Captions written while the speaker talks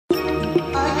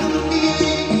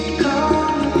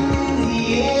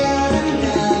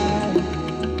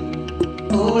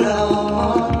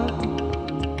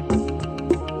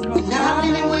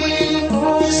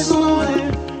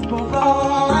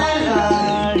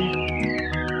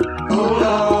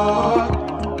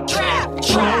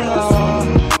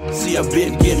I've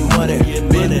been getting money,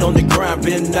 been on the grind,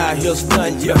 been out here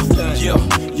stunting,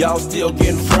 yeah. Y'all still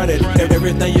getting fronted, and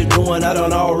everything you're doing, I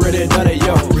done already done it,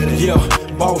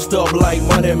 yeah. Bossed up like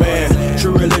money, man.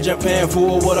 True religion paying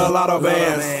for with a lot of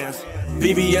bands.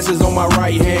 BBS is on my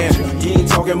right hand. You ain't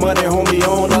talking money, homie, you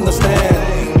don't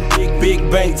understand. Big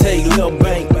bank, take little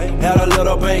bank. Had a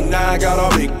little bank, now I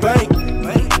got a big bank.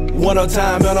 One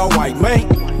time in a white bank.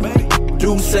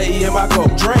 Do say in my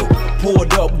cup drink.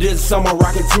 Pulled up this summer,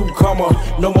 rockin'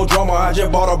 2-comer. No more drama, I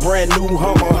just bought a brand new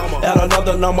Hummer. Add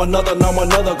another number,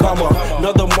 another comma.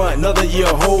 Another month, another year,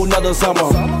 whole nother summer.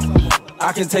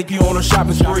 I can take you on a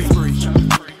shopping spree.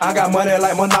 I got money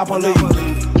like Monopoly,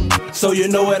 so you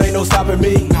know it ain't no stopping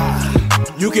me.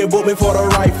 You can book me for the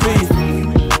right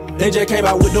fee. They just came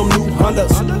out with them new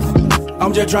Hondas.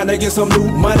 I'm just trying to get some new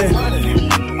money.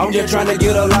 I'm just trying to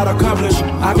get a lot accomplished.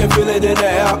 I can feel it in the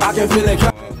air, I can feel it.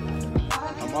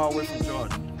 I'm all the way from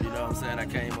Georgia, you know what I'm saying? I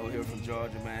came over here from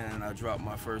Georgia, man, and I dropped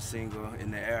my first single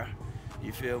in the air.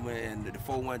 You feel me? And the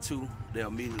 412, they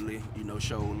immediately, you know,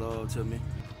 showed love to me.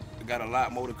 I got a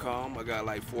lot more to come. I got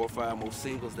like 4 or 5 more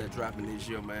singles that dropping this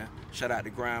year, man. Shout out to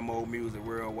Grind Mode Music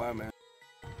Worldwide, man.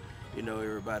 You know,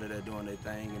 everybody that doing their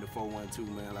thing in the 412,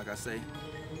 man. Like I say,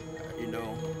 you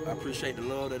know, I appreciate the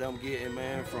love that I'm getting,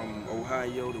 man, from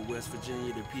Ohio to West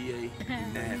Virginia to PA,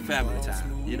 and family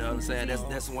time. You know what I'm saying?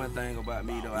 That's one thing about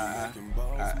me, though.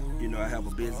 You know, I have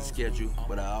a busy schedule,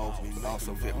 but I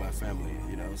also fit my family.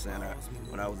 You know what I'm saying?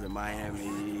 When I was in Miami,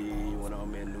 when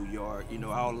I'm in New York, you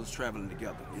know, all was traveling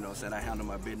together. You know what I'm saying? I handle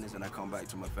my business and I come back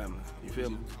to my family. You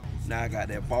feel me? Now I got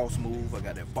that boss move. I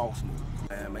got that boss move.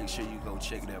 Man, make sure you go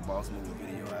check that boss move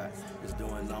video out. It's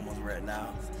doing numbers right now.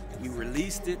 We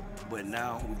released it, but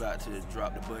now we're about to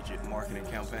drop the budget marketing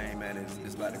campaign, man.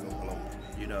 It's about to go global.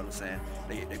 You know what I'm saying?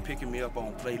 They picking me up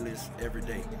on playlists every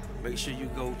day. Make sure you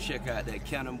go check out that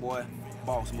Cannon Boy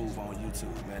Boss Move on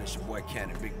YouTube, man. It's your boy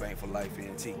Cannon, Big Bang for Life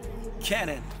NT.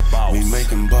 Cannon, boss. We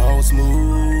making boss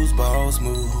moves, boss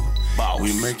move. Boss.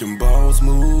 We making boss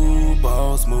move,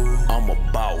 boss move. I'm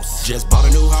a boss. Just bought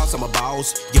a new house, I'm a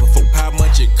boss. Give a fuck how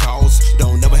much it costs.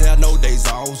 Don't never have no days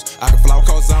off. I can fly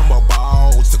cause I'm a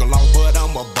boss. Took a long but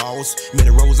I'm a boss. Many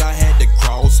roads I had to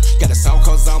cross. Got a sound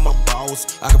cause I'm a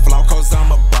boss. I can fly cause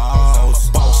I'm a boss.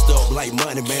 Bossed up like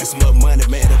money, man. Some other money,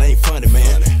 man, that ain't funny,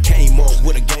 man. Came up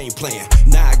with a game plan.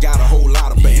 Now I got a whole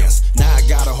lot of bands. Now I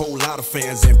got a whole lot of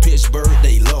fans. In Pittsburgh,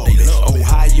 they love me.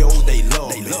 Ohio, they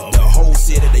love me. The whole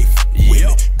city, they with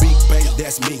me. Big Bang,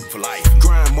 that's me for life.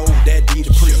 Grind mode, that be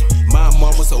the pre. My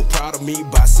mama so proud of me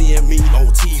by seeing me on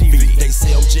TV. They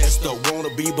say I'm just a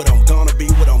wannabe, but I'm gonna be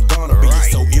what I'm gonna be.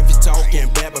 So if you talking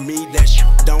bad about me, that shit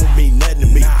don't mean nothing to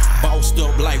me. Bossed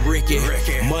up like Ricky,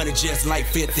 money just like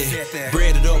 50.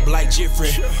 Breaded up like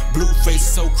Jeffrey, blue face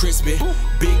so crispy.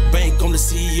 Big Bank on the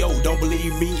CEO, don't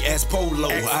believe me, ask Polo.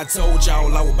 I told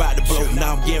y'all I was about to blow,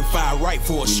 now I'm getting fired right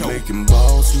for a show. We making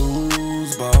boss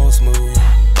moves, boss moves.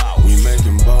 We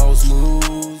making boss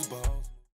moves.